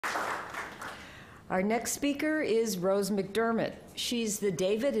Our next speaker is Rose McDermott. She's the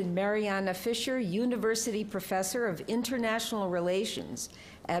David and Mariana Fisher University Professor of International Relations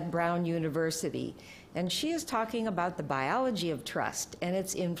at Brown University. And she is talking about the biology of trust and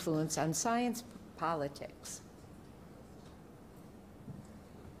its influence on science politics.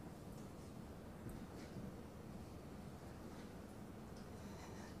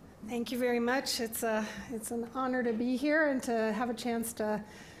 Thank you very much. It's an honor to be here and to have a chance to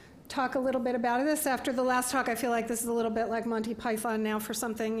talk a little bit about this. After the last talk, I feel like this is a little bit like Monty Python now for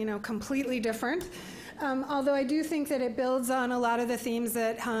something, completely different. Although I do think that it builds on a lot of the themes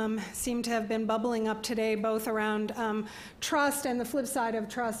that seem to have been bubbling up today, both around trust and the flip side of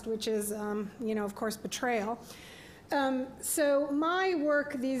trust, which is, of course, betrayal. So my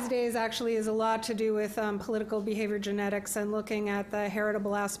work these days actually is a lot to do with political behavior genetics and looking at the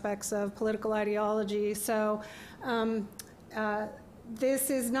heritable aspects of political ideology. So this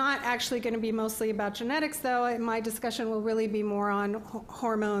is not actually going to be mostly about genetics, though. My discussion will really be more on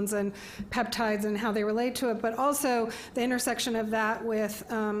hormones and peptides and how they relate to it, but also the intersection of that with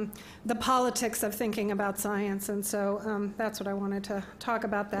the politics of thinking about science. And so that's what I wanted to talk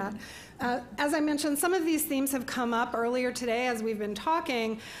about that. As I mentioned, some of these themes have come up earlier today as we've been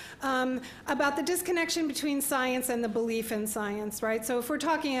talking about the disconnection between science and the belief in science, right? So if we're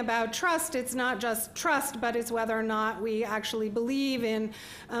talking about trust, it's not just trust, but it's whether or not we actually believe in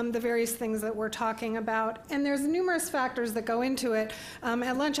the various things that we're talking about. And there's numerous factors that go into it.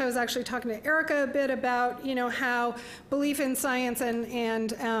 At lunch, I was actually talking to Erica a bit about, how belief in science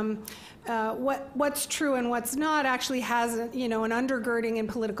and what's true and what's not actually has, an undergirding in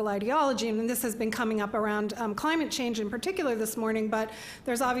political ideology. And this has been coming up around climate change in particular this morning, but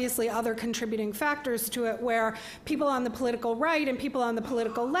there's obviously other contributing factors to it where people on the political right and people on the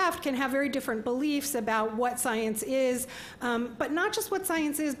political left can have very different beliefs about what science is, but not just what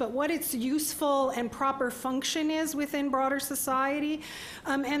science is, but what its useful and proper function is within broader society.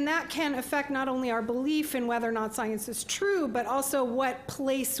 And that can affect not only our belief in whether or not science is true, but also what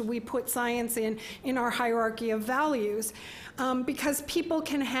place we put science in our hierarchy of values. Because people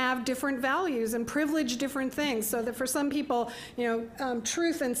can have different values and privilege different things. So that for some people,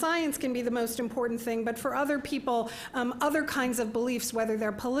 truth and science can be the most important thing, but for other people, other kinds of beliefs, whether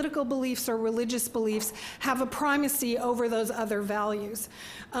they're political beliefs or religious beliefs, have a primacy over those other values.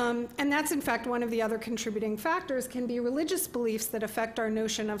 And that's, in fact, one of the other contributing factors can be religious beliefs that affect our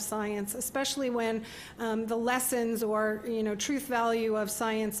notion of science, especially when the lessons or, truth value of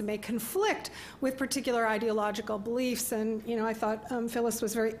science may conflict with particular ideological beliefs. And, I thought Phyllis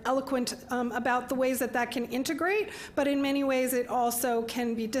was very eloquent about the ways that can integrate, but in many ways it also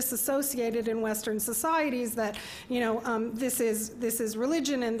can be disassociated in Western societies that, this is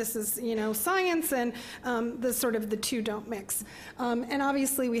religion and this is, science, and the two don't mix. And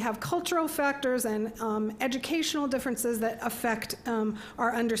obviously we have cultural factors and educational differences that affect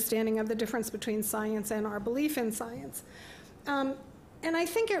our understanding of the difference between science and our belief in science. And I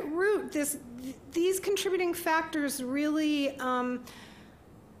think at root, these contributing factors really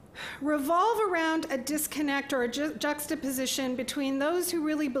revolve around a disconnect or a juxtaposition between those who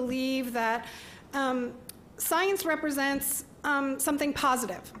really believe that science represents something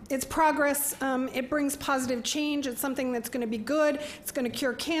positive. It's progress, it brings positive change, it's something that's going to be good, it's going to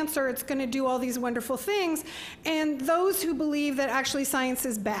cure cancer, it's going to do all these wonderful things, and those who believe that actually science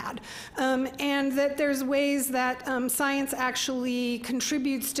is bad, and that there's ways that science actually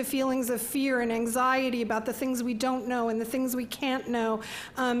contributes to feelings of fear and anxiety about the things we don't know and the things we can't know,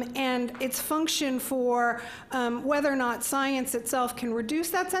 and its function for whether or not science itself can reduce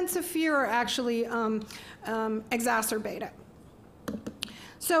that sense of fear or actually exacerbate it.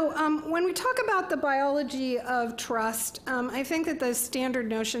 So when we talk about the biology of trust, I think that the standard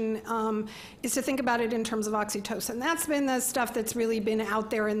notion is to think about it in terms of oxytocin. That's been the stuff that's really been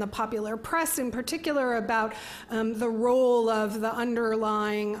out there in the popular press, in particular about the role of the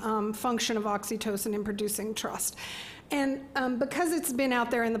underlying function of oxytocin in producing trust. And because it's been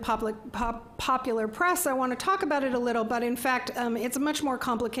out there in the popular press, I want to talk about it a little, but in fact, it's much more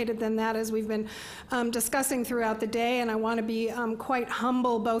complicated than that, as we've been discussing throughout the day, and I want to be quite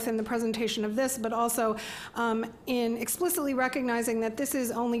humble both in the presentation of this, but also in explicitly recognizing that this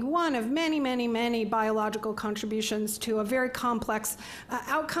is only one of many, many, many biological contributions to a very complex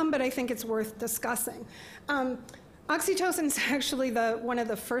outcome, but I think it's worth discussing. Oxytocin is actually one of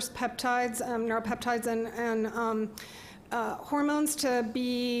the first peptides, neuropeptides, and hormones to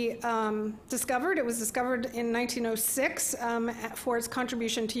be discovered. It was discovered in 1906 for its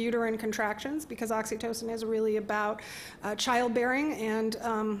contribution to uterine contractions, because oxytocin is really about childbearing and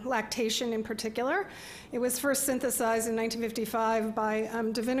lactation in particular. It was first synthesized in 1955 by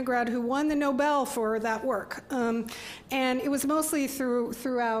de Vinograd, who won the Nobel for that work. And it was mostly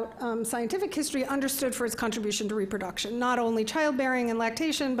throughout scientific history understood for its contribution to reproduction, not only childbearing and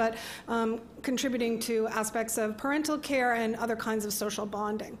lactation, but contributing to aspects of parental care and other kinds of social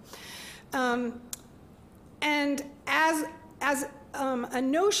bonding. And as a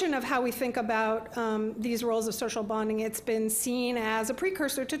notion of how we think about these roles of social bonding, it's been seen as a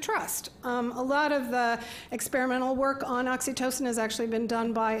precursor to trust. A lot of the experimental work on oxytocin has actually been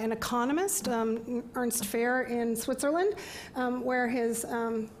done by an economist, Ernst Fehr in Switzerland, where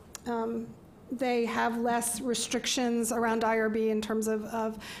they have less restrictions around IRB in terms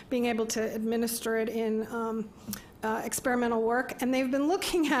of being able to administer it in experimental work. And they've been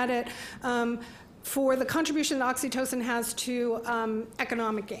looking at it for the contribution that oxytocin has to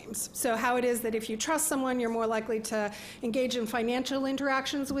economic gains. So how it is that if you trust someone, you're more likely to engage in financial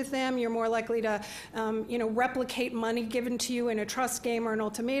interactions with them. You're more likely to replicate money given to you in a trust game or an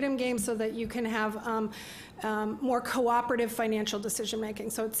ultimatum game, so that you can have more cooperative financial decision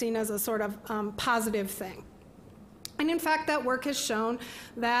making. So it's seen as a sort of positive thing. And in fact, that work has shown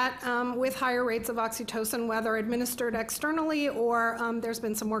that with higher rates of oxytocin, whether administered externally or there's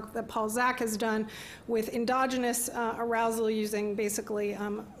been some work that Paul Zak has done with endogenous arousal using basically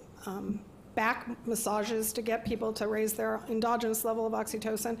back massages to get people to raise their endogenous level of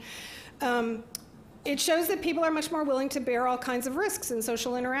oxytocin. It shows that people are much more willing to bear all kinds of risks in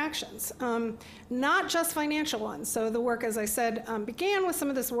social interactions, not just financial ones. So the work, as I said, began with some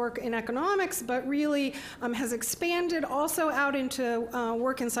of this work in economics, but really has expanded also out into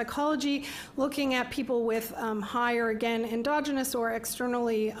work in psychology, looking at people with higher, again, endogenous or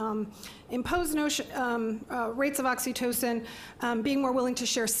externally imposed rates of oxytocin, being more willing to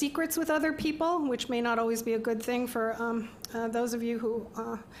share secrets with other people, which may not always be a good thing for those of you who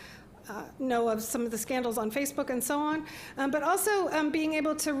know of some of the scandals on Facebook and so on, but also being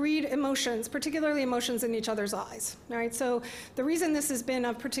able to read emotions, particularly emotions in each other's eyes. All right, so the reason this has been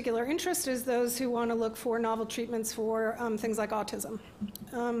of particular interest is those who want to look for novel treatments for things like autism.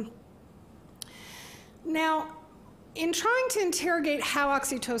 Now, in trying to interrogate how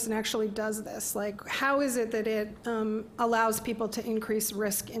oxytocin actually does this, like how is it that it allows people to increase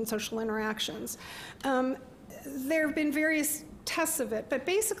risk in social interactions, there have been various tests of it, but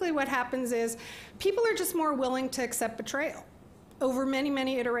basically what happens is people are just more willing to accept betrayal over many,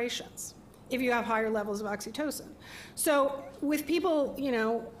 many iterations if you have higher levels of oxytocin. So with people,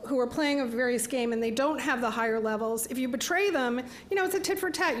 who are playing a various game and they don't have the higher levels, if you betray them, it's a tit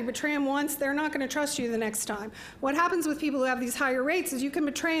for tat. You betray them once, they're not going to trust you the next time. What happens with people who have these higher rates is you can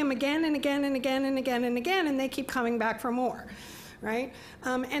betray them again and again and again and again and again, and they keep coming back for more, right?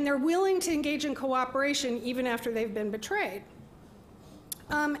 And they're willing to engage in cooperation even after they've been betrayed.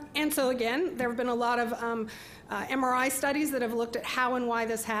 And so again, there have been a lot of MRI studies that have looked at how and why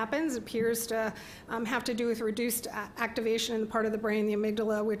this happens. It appears to have to do with reduced activation in the part of the brain, the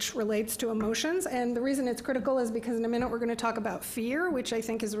amygdala, which relates to emotions. And the reason it's critical is because in a minute we're going to talk about fear, which I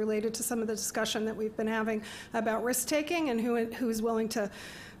think is related to some of the discussion that we've been having about risk-taking and who's willing to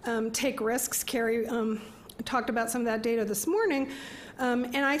take risks. Carrie talked about some of that data this morning.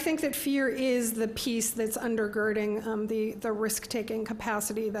 And I think that fear is the piece that's undergirding the risk-taking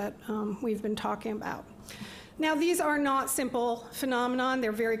capacity that we've been talking about. Now, these are not simple phenomenon.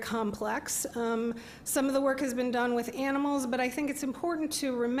 They're very complex. Some of the work has been done with animals, but I think it's important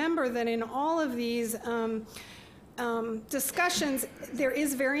to remember that in all of these discussions, there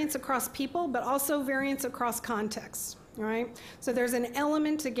is variance across people, but also variance across contexts. Right? So there's an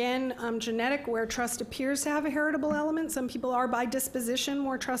element, again, genetic, where trust appears to have a heritable element. Some people are by disposition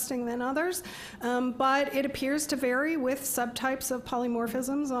more trusting than others, but it appears to vary with subtypes of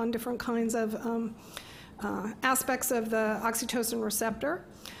polymorphisms on different kinds of aspects of the oxytocin receptor.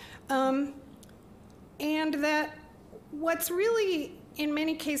 And that what's really, in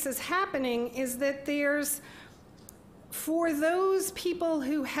many cases, happening is that for those people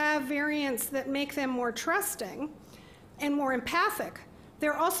who have variants that make them more trusting and more empathic,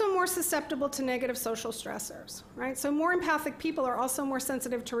 they're also more susceptible to negative social stressors, right? So more empathic people are also more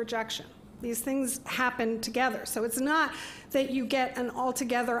sensitive to rejection. These things happen together. So it's not that you get an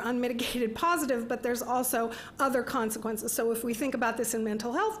altogether unmitigated positive, but there's also other consequences. So if we think about this in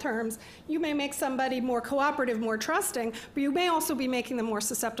mental health terms, you may make somebody more cooperative, more trusting, but you may also be making them more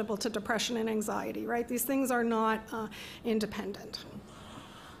susceptible to depression and anxiety, right? These things are not independent.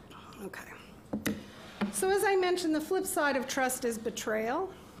 Okay. So as I mentioned, the flip side of trust is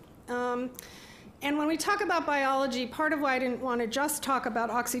betrayal. And when we talk about biology, part of why I didn't want to just talk about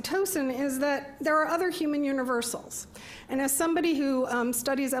oxytocin is that there are other human universals. And as somebody who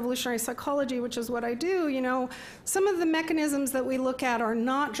studies evolutionary psychology, which is what I do, you know, some of the mechanisms that we look at are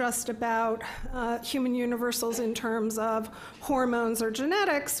not just about human universals in terms of hormones or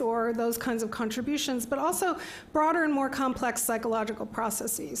genetics or those kinds of contributions, but also broader and more complex psychological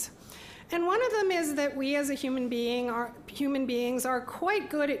processes. And one of them is that we as human beings are quite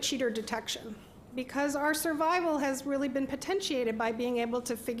good at cheater detection, because our survival has really been potentiated by being able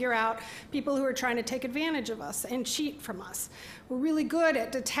to figure out people who are trying to take advantage of us and cheat from us. We're really good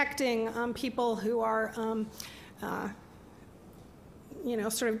at detecting people who are, you know,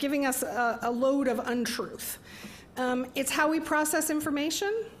 sort of giving us a load of untruth. It's how we process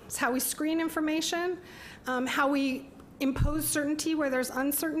information. It's how we screen information, how we impose certainty where there's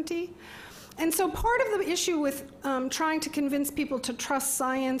uncertainty. And so part of the issue with trying to convince people to trust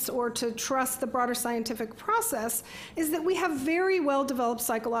science or to trust the broader scientific process is that we have very well-developed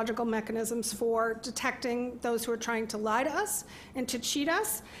psychological mechanisms for detecting those who are trying to lie to us and to cheat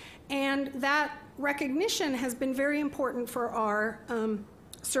us. And that recognition has been very important for our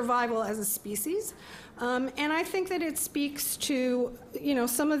survival as a species. And I think that it speaks to, you know,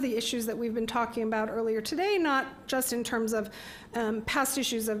 some of the issues that we've been talking about earlier today, not just in terms of past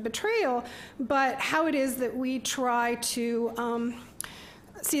issues of betrayal, but how it is that we try to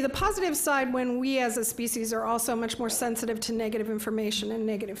see the positive side when we as a species are also much more sensitive to negative information and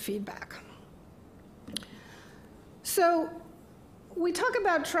negative feedback. So we talk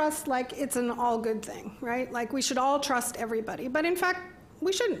about trust like it's an all good thing, right? Like we should all trust everybody, but in fact,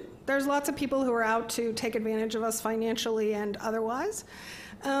 we shouldn't. There's lots of people who are out to take advantage of us financially and otherwise.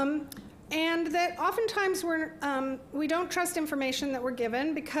 And that oftentimes we don't trust information that we're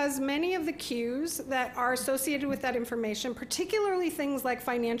given because many of the cues that are associated with that information, particularly things like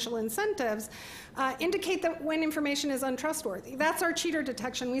financial incentives, indicate that when information is untrustworthy. That's our cheater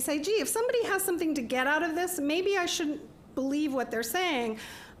detection. We say, gee, if somebody has something to get out of this, maybe I shouldn't believe what they're saying.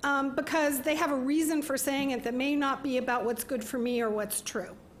 Because they have a reason for saying it that may not be about what's good for me or what's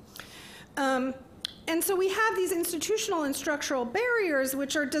true. And so we have these institutional and structural barriers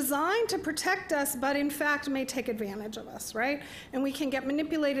which are designed to protect us, but in fact may take advantage of us, right? And we can get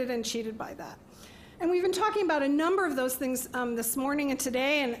manipulated and cheated by that. And we've been talking about a number of those things this morning and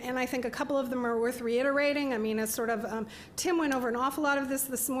today, and I think a couple of them are worth reiterating. I mean, as sort of Tim went over an awful lot of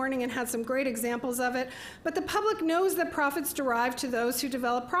this morning and had some great examples of it. But the public knows that profits derive to those who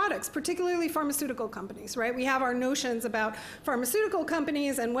develop products, particularly pharmaceutical companies, right? We have our notions about pharmaceutical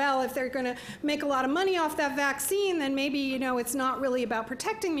companies, and well, if they're going to make a lot of money off that vaccine, then maybe, you know, it's not really about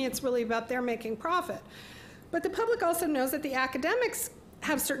protecting me, it's really about their making profit. But the public also knows that the academics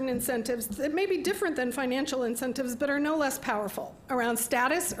have certain incentives that may be different than financial incentives, but are no less powerful around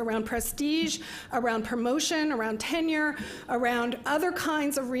status, around prestige, around promotion, around tenure, around other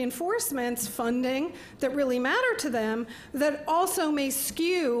kinds of reinforcements, funding that really matter to them, that also may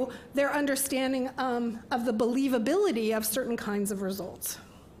skew their understanding of the believability of certain kinds of results.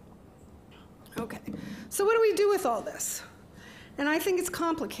 Okay, so what do we do with all this? And I think it's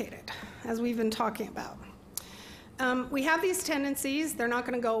complicated, as we've been talking about. We have these tendencies. They're not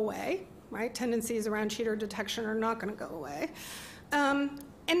going to go away, right? Tendencies around cheater detection are not going to go away. And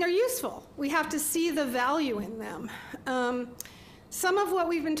they're useful. We have to see the value in them. Some of what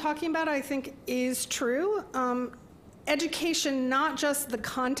we've been talking about, I think, is true. Education, not just the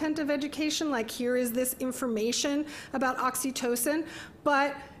content of education, like here is this information about oxytocin,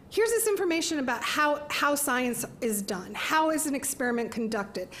 but here's this information about how science is done. How is an experiment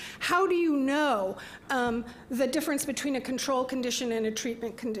conducted? How do you know the difference between a control condition and a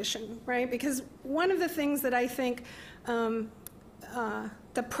treatment condition, right? Because one of the things that I think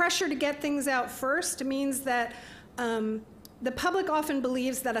the pressure to get things out first means that the public often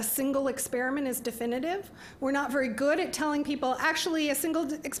believes that a single experiment is definitive. We're not very good at telling people, actually, a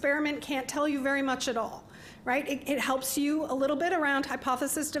single experiment can't tell you very much at all. Right? It helps you a little bit around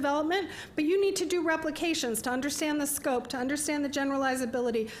hypothesis development, but you need to do replications to understand the scope, to understand the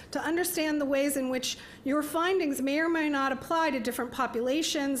generalizability, to understand the ways in which your findings may or may not apply to different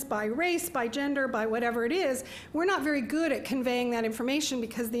populations, by race, by gender, by whatever it is. We're not very good at conveying that information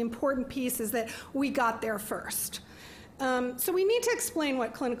because the important piece is that we got there first. So we need to explain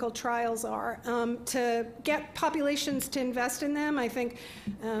what clinical trials are to get populations to invest in them. I think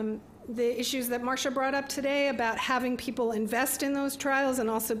the issues that Marcia brought up today about having people invest in those trials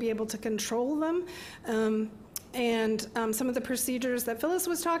and also be able to control them. And some of the procedures that Phyllis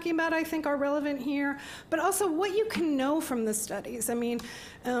was talking about, I think, are relevant here. But also what you can know from the studies. I mean,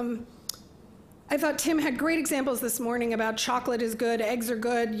 I thought Tim had great examples this morning about chocolate is good, eggs are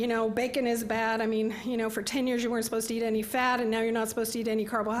good, bacon is bad. I mean, for 10 years you weren't supposed to eat any fat, and now you're not supposed to eat any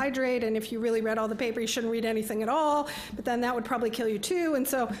carbohydrate, and if you really read all the paper, you shouldn't read anything at all, but then that would probably kill you too. And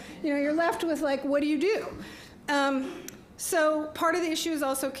so, you're left with like, what do you do? So part of the issue is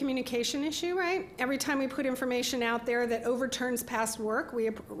also a communication issue, right? Every time we put information out there that overturns past work,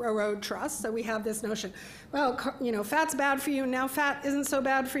 we erode trust. So we have this notion, well, fat's bad for you, now fat isn't so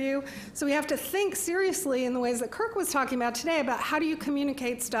bad for you. So we have to think seriously in the ways that Kirk was talking about today about how do you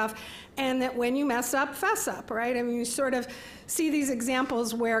communicate stuff, and that when you mess up, fess up, right? I mean, you sort of see these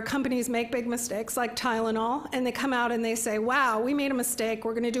examples where companies make big mistakes, like Tylenol, and they come out and they say, wow, we made a mistake,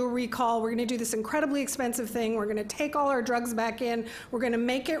 we're gonna do a recall, we're gonna do this incredibly expensive thing, we're gonna take all our drugs back in, we're gonna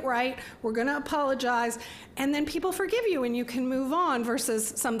make it right, we're gonna apologize, and then people forgive you and you can move on, versus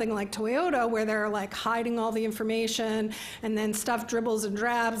something like Toyota, where they're like hiding all the information, and then stuff dribbles and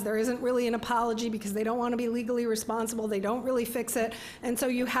drabs, there isn't really an apology because they don't wanna be legally responsible, they don't really fix it, and so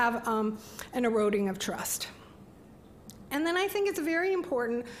you have an eroding of trust. And then I think it's very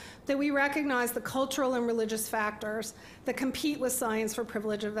important that we recognize the cultural and religious factors that compete with science for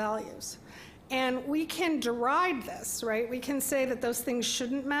privilege of values. And we can deride this, right? We can say that those things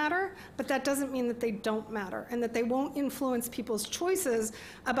shouldn't matter, but that doesn't mean that they don't matter and that they won't influence people's choices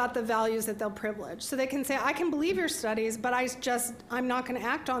about the values that they'll privilege. So they can say, I can believe your studies, but I'm not going to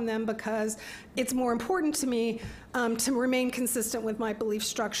act on them because it's more important to me to remain consistent with my belief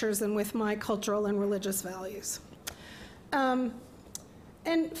structures and with my cultural and religious values.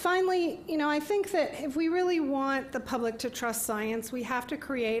 And finally, I think that if we really want the public to trust science, we have to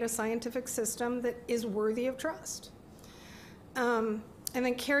create a scientific system that is worthy of trust. And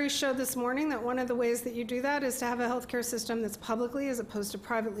then Carrie showed this morning that one of the ways that you do that is to have a healthcare system that's publicly as opposed to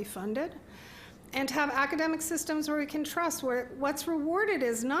privately funded, and to have academic systems where we can trust, where what's rewarded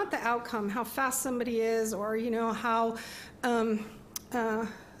is not the outcome, how fast somebody is, or how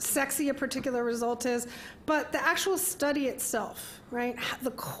sexy a particular result is, but the actual study itself, right?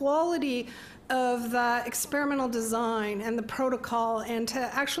 The quality of the experimental design and the protocol, and to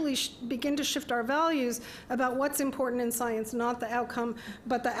actually begin to shift our values about what's important in science, not the outcome,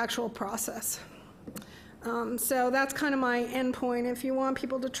 but the actual process. So that's kind of my end point. If you want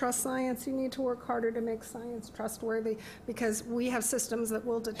people to trust science, you need to work harder to make science trustworthy, because we have systems that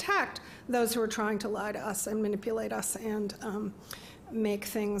will detect those who are trying to lie to us and manipulate us and make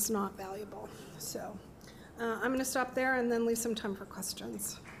things not valuable. So I'm going to stop there and then leave some time for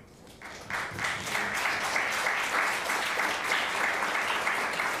questions.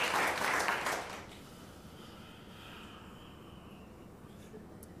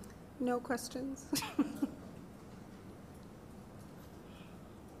 No questions? I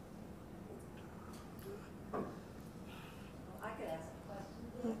could ask a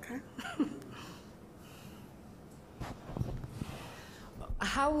question. Okay.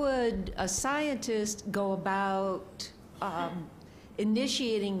 How would a scientist go about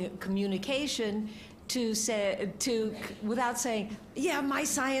initiating communication without saying, yeah, my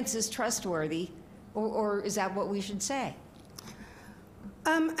science is trustworthy, or is that what we should say?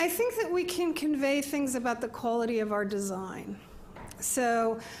 I think that we can convey things about the quality of our design.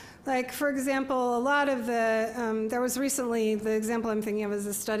 So, like, for example, a lot of there was recently, the example I'm thinking of is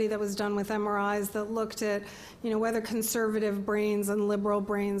a study that was done with MRIs that looked at, whether conservative brains and liberal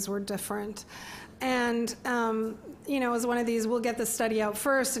brains were different. And, it was one of these, we'll get the study out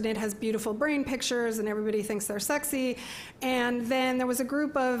first, and it has beautiful brain pictures, and everybody thinks they're sexy. And then there was a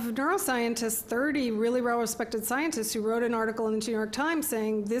group of neuroscientists, 30 really well-respected scientists, who wrote an article in the New York Times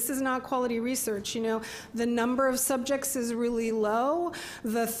saying, this is not quality research. The number of subjects is really low.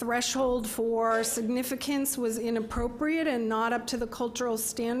 The threshold for significance was inappropriate and not up to the cultural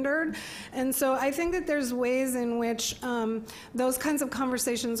standard. And so I think that there's ways in which those kinds of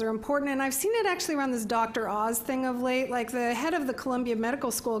conversations are important. And I've seen it actually around this Dr. Oz thing of late. Like, the head of the Columbia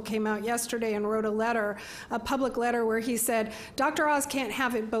Medical School came out yesterday and wrote a public letter, where he said, Dr. Oz can't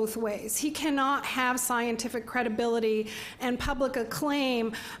have it both ways. He cannot have scientific credibility and public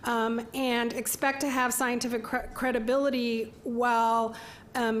acclaim and expect to have scientific credibility while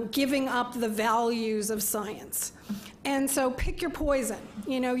giving up the values of science. And so pick your poison.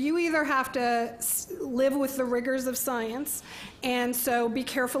 You either have to live with the rigors of science, and so be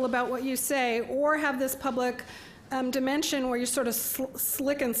careful about what you say, or have this public dimension where you're sort of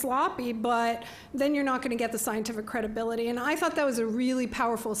slick and sloppy, but then you're not going to get the scientific credibility. And I thought that was a really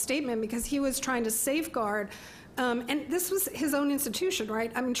powerful statement, because he was trying to safeguard, and this was his own institution,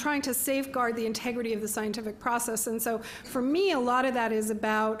 right? Trying to safeguard the integrity of the scientific process. And so for me, a lot of that is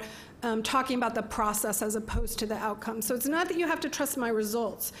about talking about the process as opposed to the outcome. So it's not that you have to trust my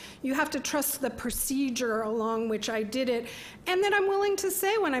results. You have to trust the procedure along which I did it, and that I'm willing to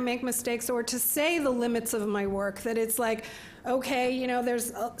say when I make mistakes or to say the limits of my work, that it's like, okay, you know,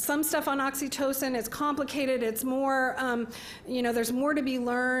 there's some stuff on oxytocin, it's complicated, it's more, you know, there's more to be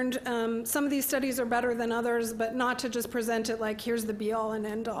learned. Some of these studies are better than others, but not to just present it like, here's the be-all and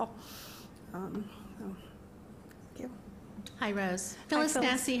end-all. Thank you. Hi, Rose. Hi, Phyllis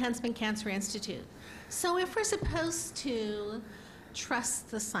Phyllis. Massey, Huntsman Cancer Institute. So if we're supposed to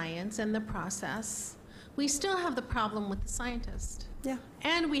trust the science and the process, we still have the problem with the scientist. Yeah.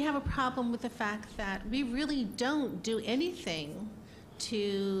 And we have a problem with the fact that we really don't do anything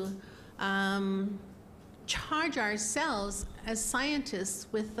to charge ourselves as scientists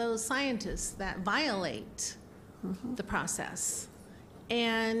with those scientists that violate the process.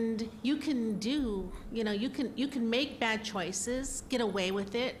 And you can do, you know, you can make bad choices, get away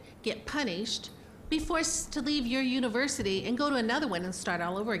with it, get punished, be forced to leave your university and go to another one and start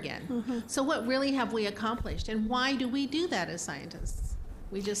all over again. So what really have we accomplished? And why do we do that as scientists?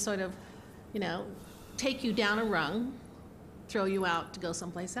 We just sort of, you know, take you down a rung, throw you out to go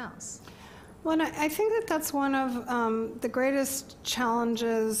someplace else. Well, and I think that that's one of the greatest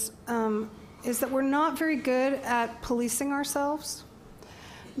challenges is that we're not very good at policing ourselves.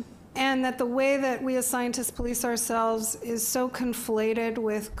 And that the way that we as scientists police ourselves is so conflated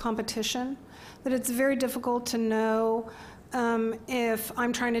with competition that it's very difficult to know if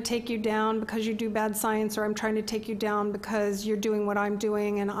I'm trying to take you down because you do bad science, or I'm trying to take you down because you're doing what I'm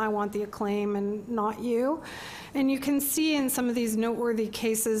doing and I want the acclaim and not you. And you can see in some of these noteworthy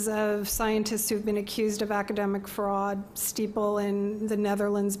cases of scientists who've been accused of academic fraud, Steeple in the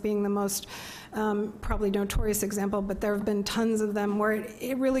Netherlands being the most probably notorious example, but there have been tons of them where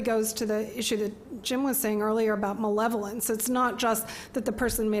it really goes to the issue that Jim was saying earlier about malevolence. It's not just that the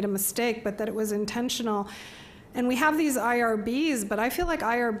person made a mistake, but that it was intentional. And we have these IRBs, but I feel like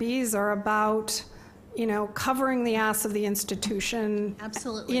IRBs are about, you know, covering the ass of the institution.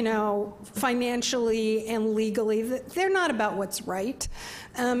 Absolutely. You know, financially and legally. They're not about what's right.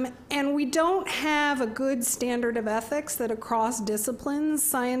 And we don't have a good standard of ethics that across disciplines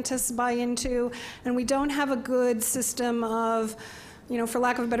scientists buy into, and we don't have a good system of, you know, for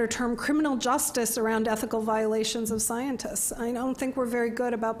lack of a better term, criminal justice around ethical violations of scientists. I don't think we're very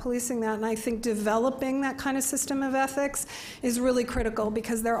good about policing that, and I think developing that kind of system of ethics is really critical,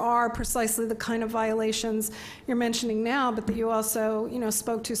 because there are precisely the kind of violations you're mentioning now, but that you also, you know,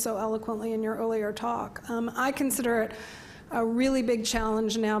 spoke to so eloquently in your earlier talk. I consider it a really big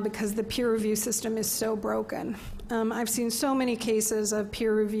challenge now because the peer review system is so broken. I've seen so many cases of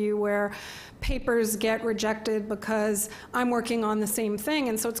peer review where papers get rejected because I'm working on the same thing,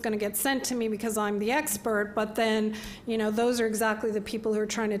 and so it's going to get sent to me because I'm the expert, but then, you know, those are exactly the people who are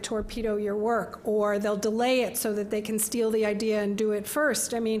trying to torpedo your work, or they'll delay it so that they can steal the idea and do it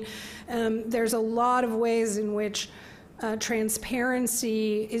first. I mean, there's a lot of ways in which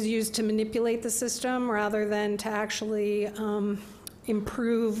transparency is used to manipulate the system rather than to actually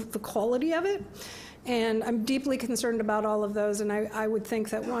improve the quality of it. And I'm deeply concerned about all of those, and I would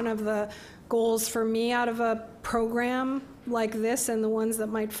think that one of the goals for me out of a program like this and the ones that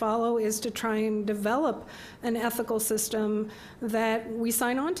might follow is to try and develop an ethical system that we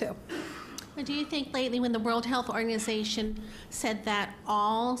sign on to. And do you think lately, when the World Health Organization said that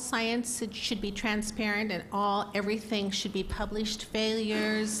all science should be transparent and everything should be published,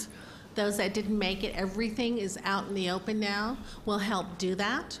 failures, those that didn't make it, everything is out in the open now, will help do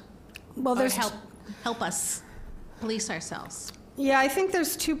that? Well, there's help us police ourselves? Yeah, I think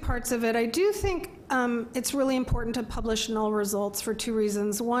there's two parts of it. I do think it's really important to publish null results for two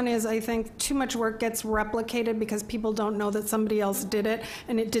reasons. One is I think too much work gets replicated because people don't know that somebody else did it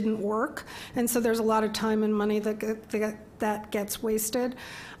and it didn't work. And so there's a lot of time and money that gets wasted.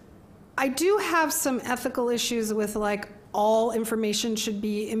 I do have some ethical issues with, like, all information should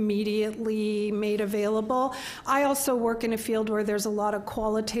be immediately made available. I also work in a field where there's a lot of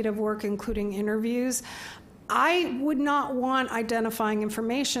qualitative work, including interviews. I would not want identifying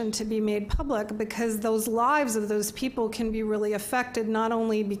information to be made public, because those lives of those people can be really affected, not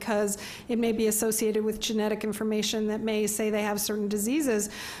only because it may be associated with genetic information that may say they have certain diseases,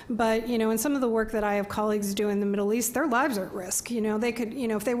 but, you know, in some of the work that I have colleagues do in the Middle East, their lives are at risk. You know, they could, you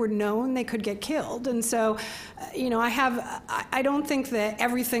know, if they were known, they could get killed. And so, you know, I don't think that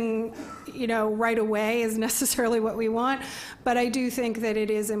everything, you know, right away is necessarily what we want, but I do think that it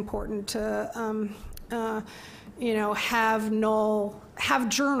is important to, you know, have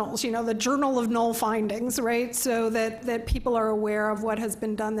journals, you know, the journal of null findings, right? So that people are aware of what has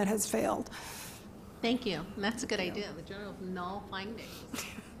been done that has failed. Thank you. That's a good idea, the journal of null findings.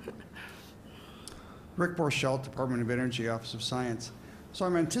 Rick Borchelt, Department of Energy, Office of Science. So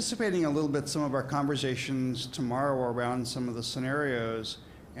I'm anticipating a little bit some of our conversations tomorrow around some of the scenarios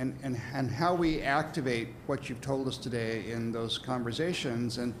and how we activate what you've told us today in those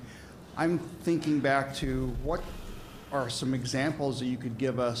conversations. And I'm thinking back to what are some examples that you could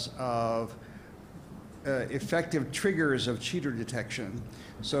give us of effective triggers of cheater detection,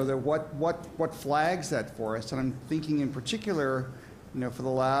 so that what flags that for us. And I'm thinking in particular, for the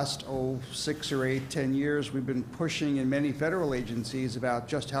last 6 or 8, 10 years, we've been pushing in many federal agencies about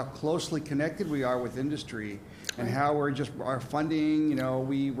just how closely connected we are with industry and how our funding,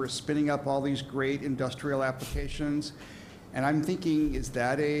 we're spinning up all these great industrial applications. And I'm thinking, is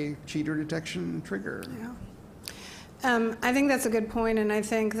that a cheater detection trigger? Yeah. I think that's a good point, and I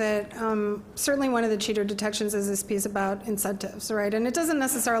think that certainly one of the cheater detections is this piece about incentives, right? And it doesn't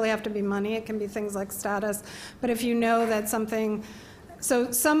necessarily have to be money. It can be things like status. But if you know that something,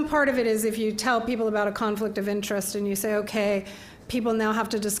 so some part of it is if you tell people about a conflict of interest and you say, okay, people now have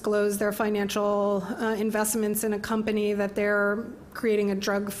to disclose their financial investments in a company that they're creating a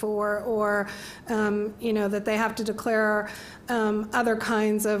drug for, or that they have to declare other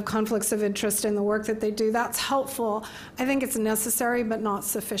kinds of conflicts of interest in the work that they do. That's helpful. I think it's necessary but not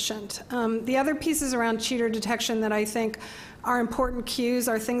sufficient. The other pieces around cheater detection that I think are important cues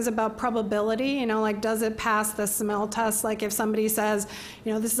are things about probability, like does it pass the smell test? Like if somebody says,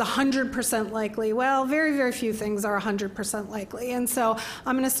 this is 100% likely, well, very, very few things are 100% likely. And so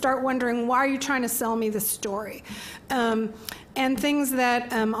I'm going to start wondering, why are you trying to sell me this story? And things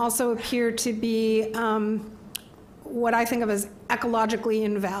that also appear to be what I think of as ecologically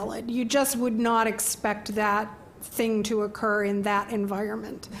invalid. You just would not expect that thing to occur in that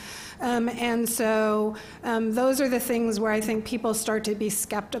environment. And so those are the things where I think people start to be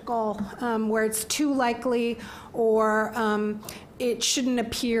skeptical, where it's too likely or it shouldn't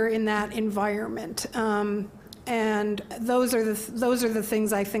appear in that environment. And those are the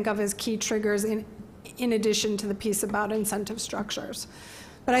things I think of as key triggers in addition to the piece about incentive structures.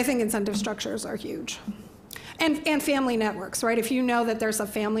 But I think incentive structures are huge. And family networks, right? If you know that there's a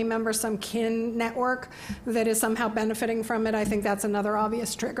family member, some kin network that is somehow benefiting from it, I think that's another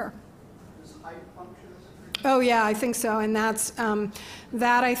obvious trigger. Does height function as a trigger? Oh yeah, I think so. And that's,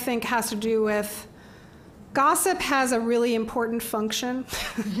 that I think has to do with, gossip has a really important function.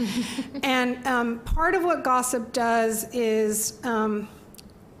 And part of what gossip does is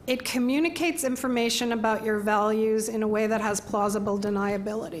it communicates information about your values in a way that has plausible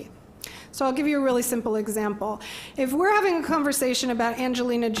deniability. So I'll give you a really simple example. If we're having a conversation about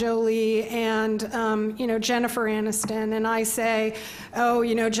Angelina Jolie and Jennifer Aniston, and I say, oh,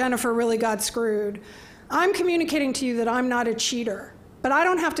 Jennifer really got screwed, I'm communicating to you that I'm not a cheater, but I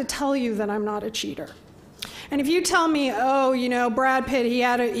don't have to tell you that I'm not a cheater. And if you tell me, oh, Brad Pitt,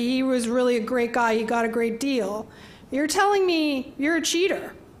 he was really a great guy, he got a great deal, you're telling me you're a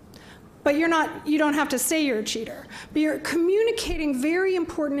cheater. But you don't have to say you're a cheater. But you're communicating very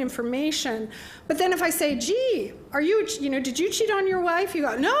important information. But then if I say, gee, did you cheat on your wife? You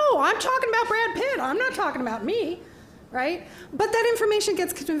go, no, I'm talking about Brad Pitt. I'm not talking about me, right? But that information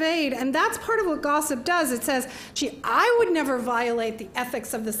gets conveyed, and that's part of what gossip does. It says, gee, I would never violate the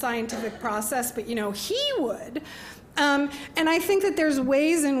ethics of the scientific process, but he would. And I think that there's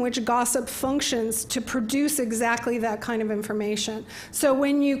ways in which gossip functions to produce exactly that kind of information. So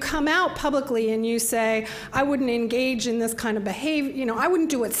when you come out publicly and you say, I wouldn't engage in this kind of behavior, I wouldn't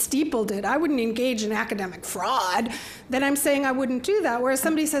do what Steeple did, I wouldn't engage in academic fraud, then I'm saying I wouldn't do that. Whereas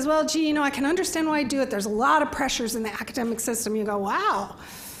somebody says, well, gee, I can understand why I do it. There's a lot of pressures in the academic system. You go, wow,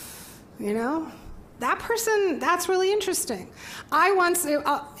 that person, that's really interesting.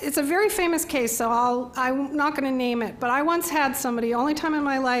 It's a very famous case, so I'm not going to name it, but I once had somebody, only time in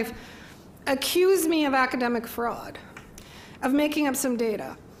my life, accuse me of academic fraud, of making up some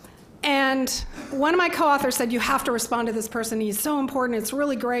data. And one of my co-authors said, you have to respond to this person. He's so important. It's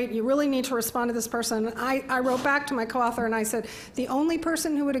really great. You really need to respond to this person. I wrote back to my co-author and I said, the only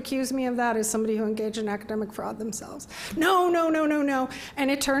person who would accuse me of that is somebody who engaged in academic fraud themselves. No.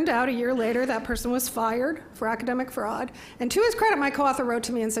 And it turned out a year later that person was fired for academic fraud. And to his credit, my co-author wrote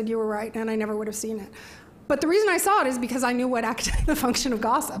to me and said, you were right, and I never would have seen it. But the reason I saw it is because I knew what the function of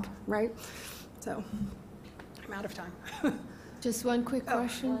gossip, right? So I'm out of time. Just one quick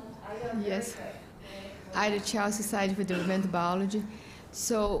question. Yes. I had a Child Society for Developmental Biology.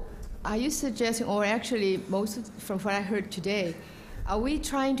 So are you suggesting, or actually from what I heard today, are we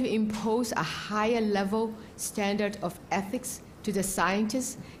trying to impose a higher level standard of ethics to the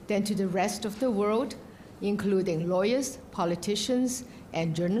scientists than to the rest of the world, including lawyers, politicians,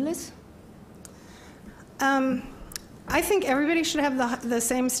 and journalists? I think everybody should have the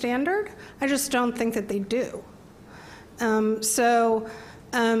same standard. I just don't think that they do.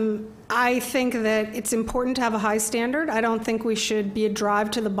 I think that it's important to have a high standard. I don't think we should be a drive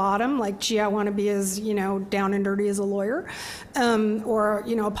to the bottom, like, gee, I want to be as, down and dirty as a lawyer, or,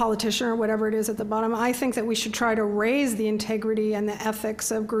 a politician or whatever it is at the bottom. I think that we should try to raise the integrity and the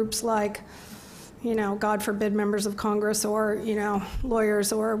ethics of groups like, God forbid, members of Congress, or,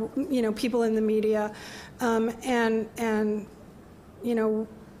 lawyers, or, people in the media, and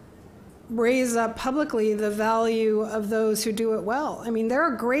raise up publicly the value of those who do it well. I mean, there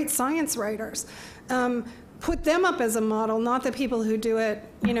are great science writers. Put them up as a model, not the people who do it,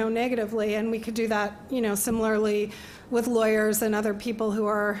 negatively. And we could do that, similarly with lawyers and other people who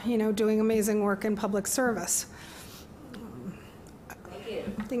are, doing amazing work in public service. Thank you.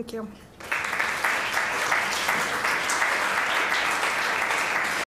 Thank you.